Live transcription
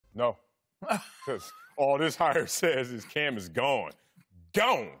No. Because all this hire says is Cam is gone.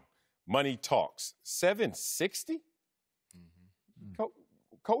 Gone. Money talks. 760?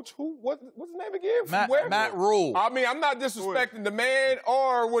 Coach who? What's his name again? Matt Rhule. I mean, I'm not disrespecting the man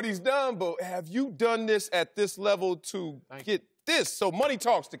or what he's done, but have you done this at this level to get this? So money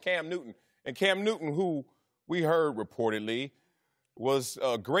talks to Cam Newton. And Cam Newton, who we heard reportedly was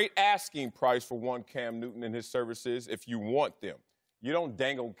a great asking price for one Cam Newton and his services if you want them. You don't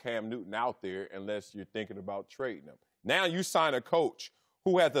dangle Cam Newton out there unless you're thinking about trading him. Now you sign a coach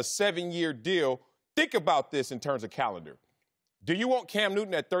who has a 7-year deal. Think about this in terms of calendar. Do you want Cam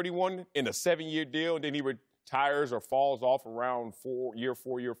Newton at 31 in a 7-year deal, and then he retires or falls off around year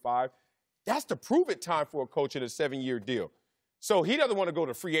 4, year 5? That's the prove-it time for a coach in a 7-year deal. So he doesn't want to go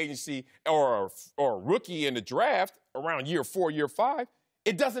to free agency or a rookie in the draft around year 4, year 5.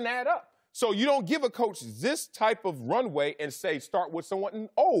 It doesn't add up. So you don't give a coach this type of runway and say start with someone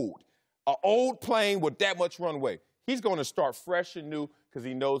old, an old plane with that much runway. He's going to start fresh and new because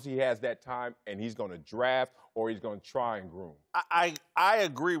he knows he has that time, and he's going to draft or he's going to try and groom. I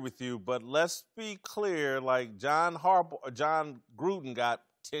agree with you, but let's be clear. Like John Gruden got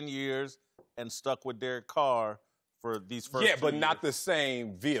 10 years and stuck with Derek Carr for these first 2 but years. not the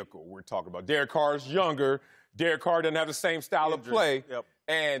same vehicle we're talking about. Derek Carr's younger. Derek Carr doesn't have the same style of play. Yep.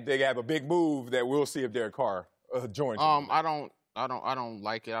 And they have a big move that we'll see if Derek Carr joins. I don't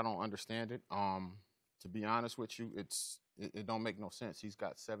like it. I don't understand it. To be honest with you, it don't make no sense. He's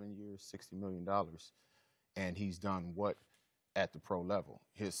got 7 years, $60 million, and he's done what at the pro level?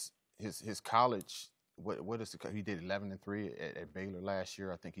 His college. What is he did 11-3 at Baylor last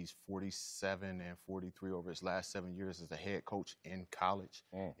year. I think he's 47 and 43 over his last 7 years as a head coach in college.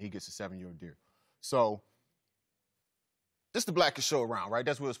 He gets a 7-year deal. So this is the blackest show around, right?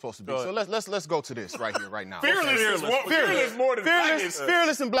 That's what it's supposed to be. So let's go to this right here, right now. Fearless more than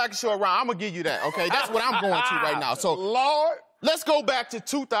fearless and blackest show around. I'm gonna give you that. Okay, that's what I'm going to right now. So Lord, let's go back to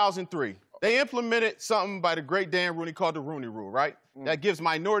 2003. They implemented something by the great Dan Rooney called the Rooney Rule, right? That gives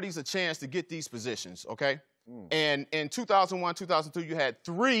minorities a chance to get these positions, okay? And in 2001, 2002, you had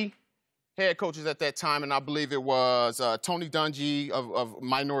 3 head coaches at that time, and I believe it was Tony Dungy of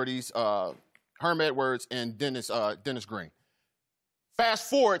minorities, Herm Edwards, and Dennis Green. Fast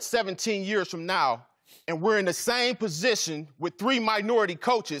forward 17 years from now, and we're in the same position with 3 minority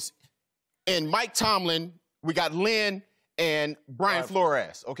coaches, and Mike Tomlin, we got Lynn and Brian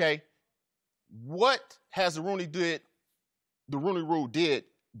Flores, okay? What has the Rooney Rule did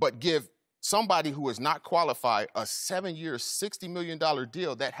but give somebody who is not qualified a 7-year, $60 million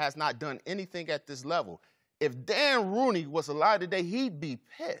deal that has not done anything at this level? If Dan Rooney was alive today, he'd be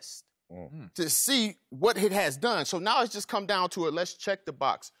pissed to see what it has done. So now it's just come down to it. Let's check the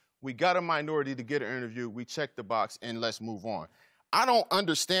box. We got a minority to get an interview. We check the box, and let's move on. I don't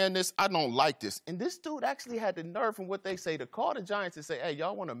understand this. I don't like this. And this dude actually had the nerve from what they say to call the Giants and say, hey,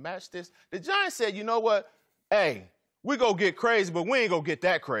 y'all want to match this? The Giants said, you know what? Hey, we go get crazy, but we ain't going to get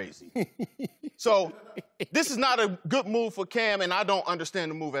that crazy. So this is not a good move for Cam, and I don't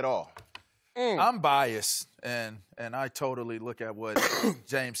understand the move at all. I'm biased, and I totally look at what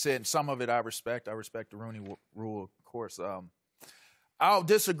James said, and some of it I respect. I respect the Rooney Rule, of course. I'll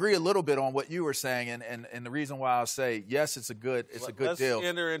disagree a little bit on what you were saying, and the reason why I'll say, yes, it's a good deal. Let's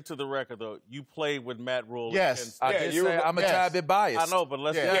enter into the record, though. You played with Matt Rhule. Yes. I did say I'm a tad bit biased. I know, but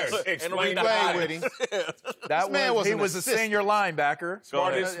let's explain that. With him. He was a senior linebacker.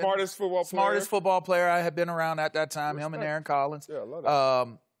 Smartest football player. Smartest football player I had been around at that time, him and Aaron Collins. Yeah, I love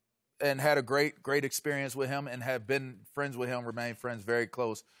that. And had a great experience with him and have been friends with him, remained friends very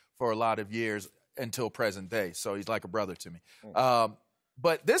close for a lot of years until present day. So he's like a brother to me.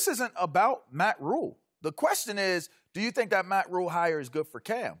 But this isn't about Matt Rhule. The question is, do you think that Matt Rhule hire is good for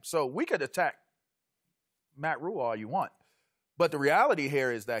Cam? So we could attack Matt Rhule all you want. But the reality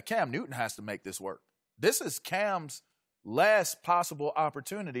here is that Cam Newton has to make this work. This is Cam's last possible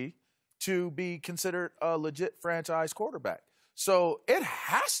opportunity to be considered a legit franchise quarterback. So it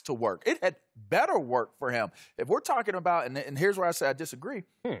has to work. It had better work for him. If we're talking about, and here's where I say I disagree.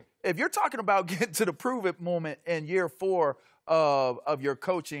 If you're talking about getting to the prove-it moment in year 4 of your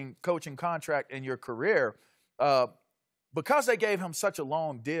coaching contract in your career, because they gave him such a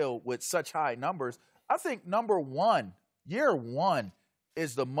long deal with such high numbers, I think year 1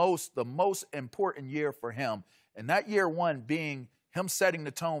 is the most important year for him. And that year 1 being him setting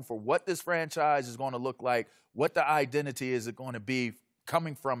the tone for what this franchise is going to look like, what the identity is going to be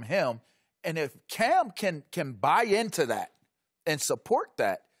coming from him. And if Cam can buy into that and support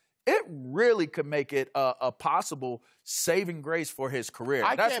that, it really could make it a possible saving grace for his career.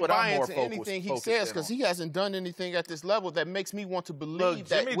 I That's can't what buy I'm more into focused, anything he focused says in because on. he hasn't done anything at this level that makes me want to believe Look,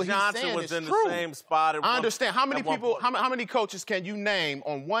 that Jimmy what Johnson he's saying was is in true. the same spot. I understand. How many at one people, point. how many coaches can you name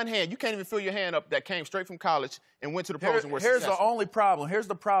on one hand? You can't even fill your hand up that came straight from college and went to the pros and were Here's successful. the only problem. Here's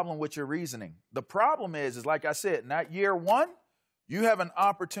the problem with your reasoning. The problem is like I said, in that year one, you have an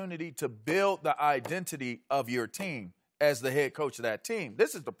opportunity to build the identity of your team as the head coach of that team.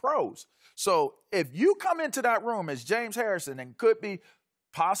 This is the pros. So if you come into that room as James Harrison and could be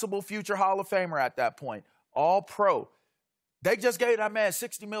possible future Hall of Famer at that point, all pro, they just gave that man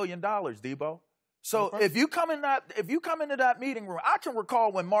 $60 million, Debo. So if you come into that meeting room, I can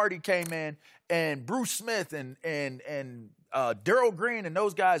recall when Marty came in and Bruce Smith and Darryl Green and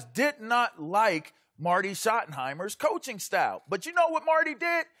those guys did not like Marty Schottenheimer's coaching style. But you know what Marty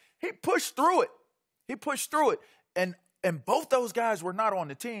did? He pushed through it. And both those guys were not on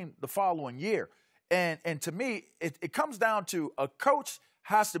the team the following year. And to me, it comes down to a coach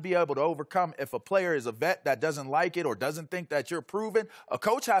has to be able to overcome if a player is a vet that doesn't like it or doesn't think that you're proven. A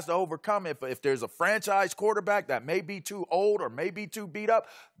coach has to overcome if there's a franchise quarterback that may be too old or may be too beat up.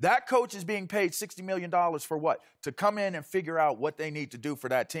 That coach is being paid $60 million for what? To come in and figure out what they need to do for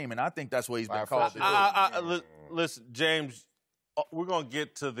that team. And I think that's what he's been called to do. Listen, James, we're going to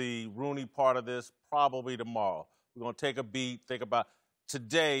get to the Rooney part of this probably tomorrow. We're going to take a beat, think about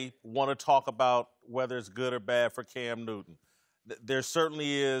today, want to talk about whether it's good or bad for Cam Newton. There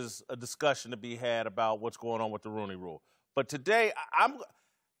certainly is a discussion to be had about what's going on with the Rooney Rule. But today,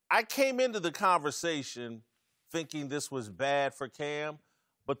 I came into the conversation thinking this was bad for Cam,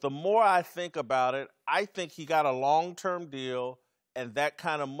 but the more I think about it, I think he got a long-term deal and that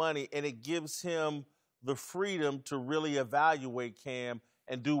kind of money, and it gives him the freedom to really evaluate Cam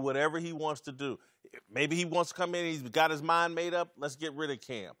and do whatever he wants to do. Maybe he wants to come in, he's got his mind made up, let's get rid of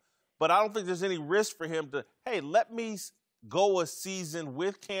Cam. But I don't think there's any risk for him to, hey, let me go a season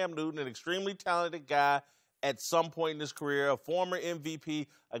with Cam Newton, an extremely talented guy at some point in his career, a former MVP,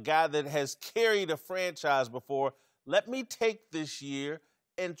 a guy that has carried a franchise before. Let me take this year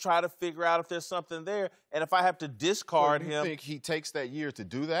and try to figure out if there's something there. And if I have to discard him. You think he takes that year to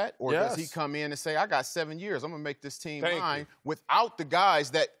do that? Or does he come in and say, I got 7 years, I'm going to make this team mine without the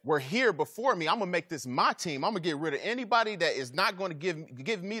guys that were here before me? I'm going to make this my team. I'm going to get rid of anybody that is not going to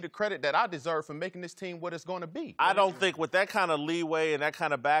give me the credit that I deserve for making this team what it's going to be. I don't think with that kind of leeway and that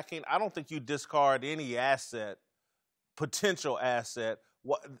kind of backing, I don't think you discard any asset, potential asset.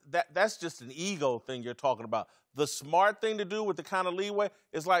 That's just an ego thing you're talking about. The smart thing to do with the kind of leeway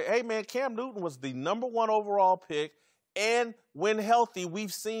is like, hey, man, Cam Newton was the #1 overall pick, and when healthy,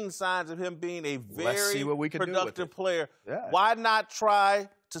 we've seen signs of him being a very productive player. Yeah. Why not try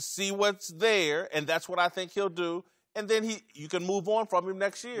to see what's there? And that's what I think he'll do. And then you can move on from him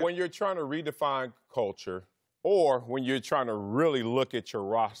next year. When you're trying to redefine culture or when you're trying to really look at your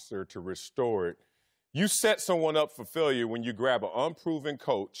roster to restore it, you set someone up for failure when you grab an unproven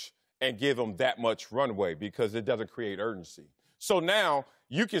coach and give them that much runway because it doesn't create urgency. So now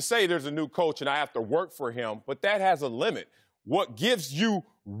you can say there's a new coach and I have to work for him, but that has a limit. What gives you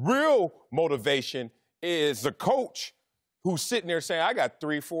real motivation is a coach who's sitting there saying, I got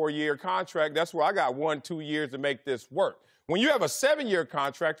 3-4 year contract. That's where I got 1-2 years to make this work. When you have a 7-year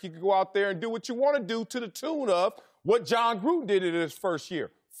contract, you can go out there and do what you want to do to the tune of what John Gruden did in his first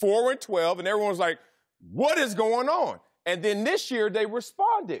year, 4-12, and everyone's like, what is going on? And then this year they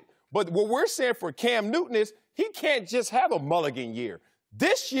responded. But what we're saying for Cam Newton is he can't just have a mulligan year.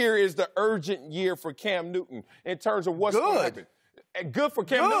 This year is the urgent year for Cam Newton in terms of what's going to happen. And good for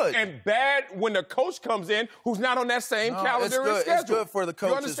Cam Newton and bad when the coach comes in who's not on that same calendar and schedule. It's good for the coach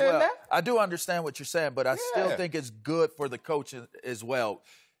you understand as well. That? I do understand what you're saying, but I still think it's good for the coach as well.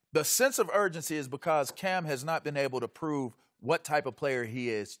 The sense of urgency is because Cam has not been able to prove what type of player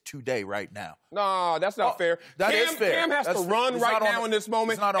he is today, right now. No, that's not fair. That is fair. Cam has to run right now in this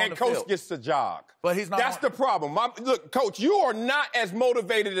moment, and Coach gets to jog. But he's not. That's the problem. Look, Coach, you are not as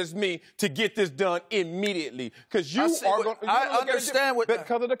motivated as me to get this done immediately because you are going. I understand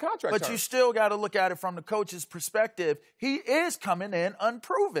because of the contract. But you still got to look at it from the coach's perspective. He is coming in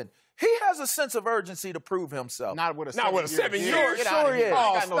unproven. He has a sense of urgency to prove himself. Not with a 7 Sure year. he is.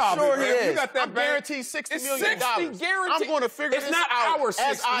 Oh, stop sure it, he is. You got that I'm guaranteed $60 million. Guaranteed. I'm going to figure this out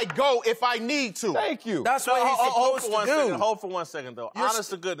as I go if I need to. Thank you. That's what he's supposed to do. Hold for 1 second, though.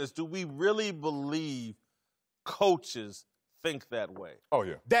 Honest to goodness, do we really believe coaches think that way. Oh,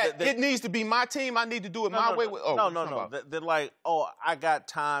 yeah. That it needs to be my team. I need to do it my way. No. They're like, oh, I got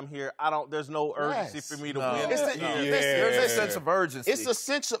time here. There's no urgency for me to win. There's a sense of urgency. It's a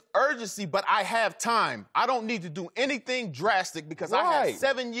sense of urgency, but I have time. I don't need to do anything drastic because I have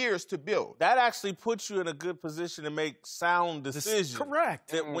 7 years to build. That actually puts you in a good position to make sound decisions.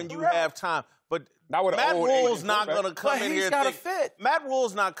 Correct. When you have time. But Matt Rhule's not going to come in here. Fit. Matt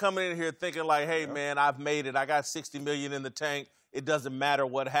Rhule's not coming in here thinking like, hey, man, I've made it. I got $60 million in the tank. It doesn't matter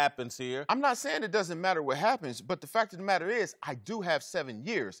what happens here. I'm not saying it doesn't matter what happens, but the fact of the matter is I do have 7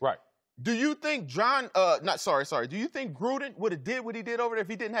 years. Right. Do you think do you think Gruden would have did what he did over there if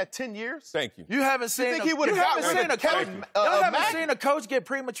he didn't have 10 years? Thank you. You haven't seen a coach get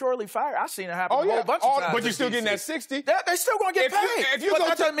prematurely fired. I've seen it happen a whole bunch of times. But you're still getting that 60? They're still going to get paid. If you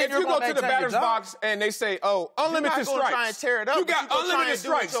go to the batter's box and they say, oh, unlimited strikes. Try and tear it up. You got unlimited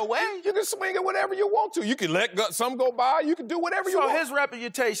strikes. You can swing it whatever you want to. You can let some go by. You can do whatever you want. So his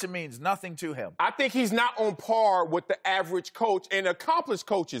reputation means nothing to him. I think he's not on par with the average coach and accomplished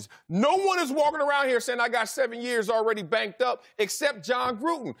coaches. No one is walking around here saying I got 7 years already banked up except John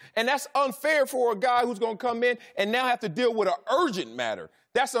Gruden. And that's unfair for a guy who's going to come in and now have to deal with an urgent matter.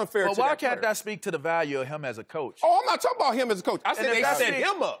 That's unfair to that player. Well, why can't that speak to the value of him as a coach? Oh, I'm not talking about him as a coach. I said they set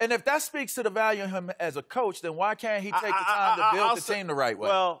him up. And if that speaks to the value of him as a coach, then why can't he take the time to build the team the right way?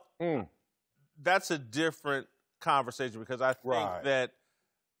 Well, that's a different conversation because I think that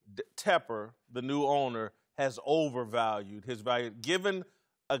Tepper, the new owner, has overvalued his value. Given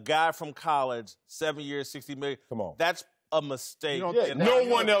a guy from college, 7 years, $60 million. Come on. That's a mistake. No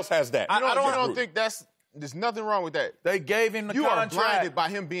one else has that. I don't think there's nothing wrong with that. They gave him the contract. You are blinded by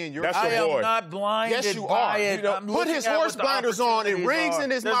him being your coach. I am not blinded Yes, you are. Put his horse blinders on and rings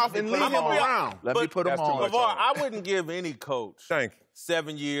in his mouth and leave him around. Let me put him on. LaVar, I wouldn't give any coach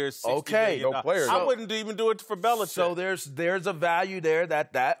 7 years, $60 million. No players. I wouldn't even do it for Belichick. So there's a value there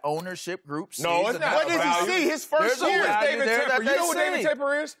that ownership group sees. No, it's not. What did he see his first year? David Tepper. You know what David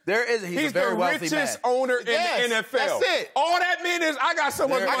Tepper is? He's a very the wealthy richest man. owner in the NFL. That's it. All that means is I got so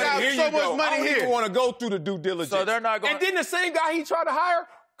much money. I don't even want to go through the due diligence. So they're not going. And then the same guy he tried to hire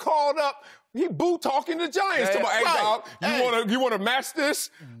called up. He talking to Giants. Hey, dog, you want to match this?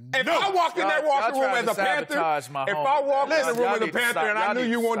 If I walk in that walking room as a Panther, if I walk in the room as a Panther and I knew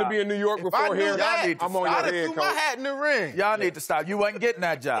you wanted to be in New York before here, I'm on your head, I'd threw my hat in the ring. Y'all need to stop. You wasn't getting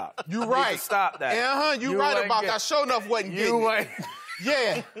that job. You right. Stop that. You right about that. Sure enough wasn't getting it.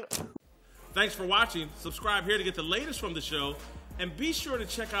 Yeah. Thanks for watching. Subscribe here to get the latest from the show. And be sure to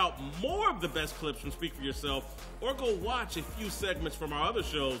check out more of the best clips from Speak For Yourself or go watch a few segments from our other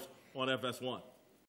shows on FS1.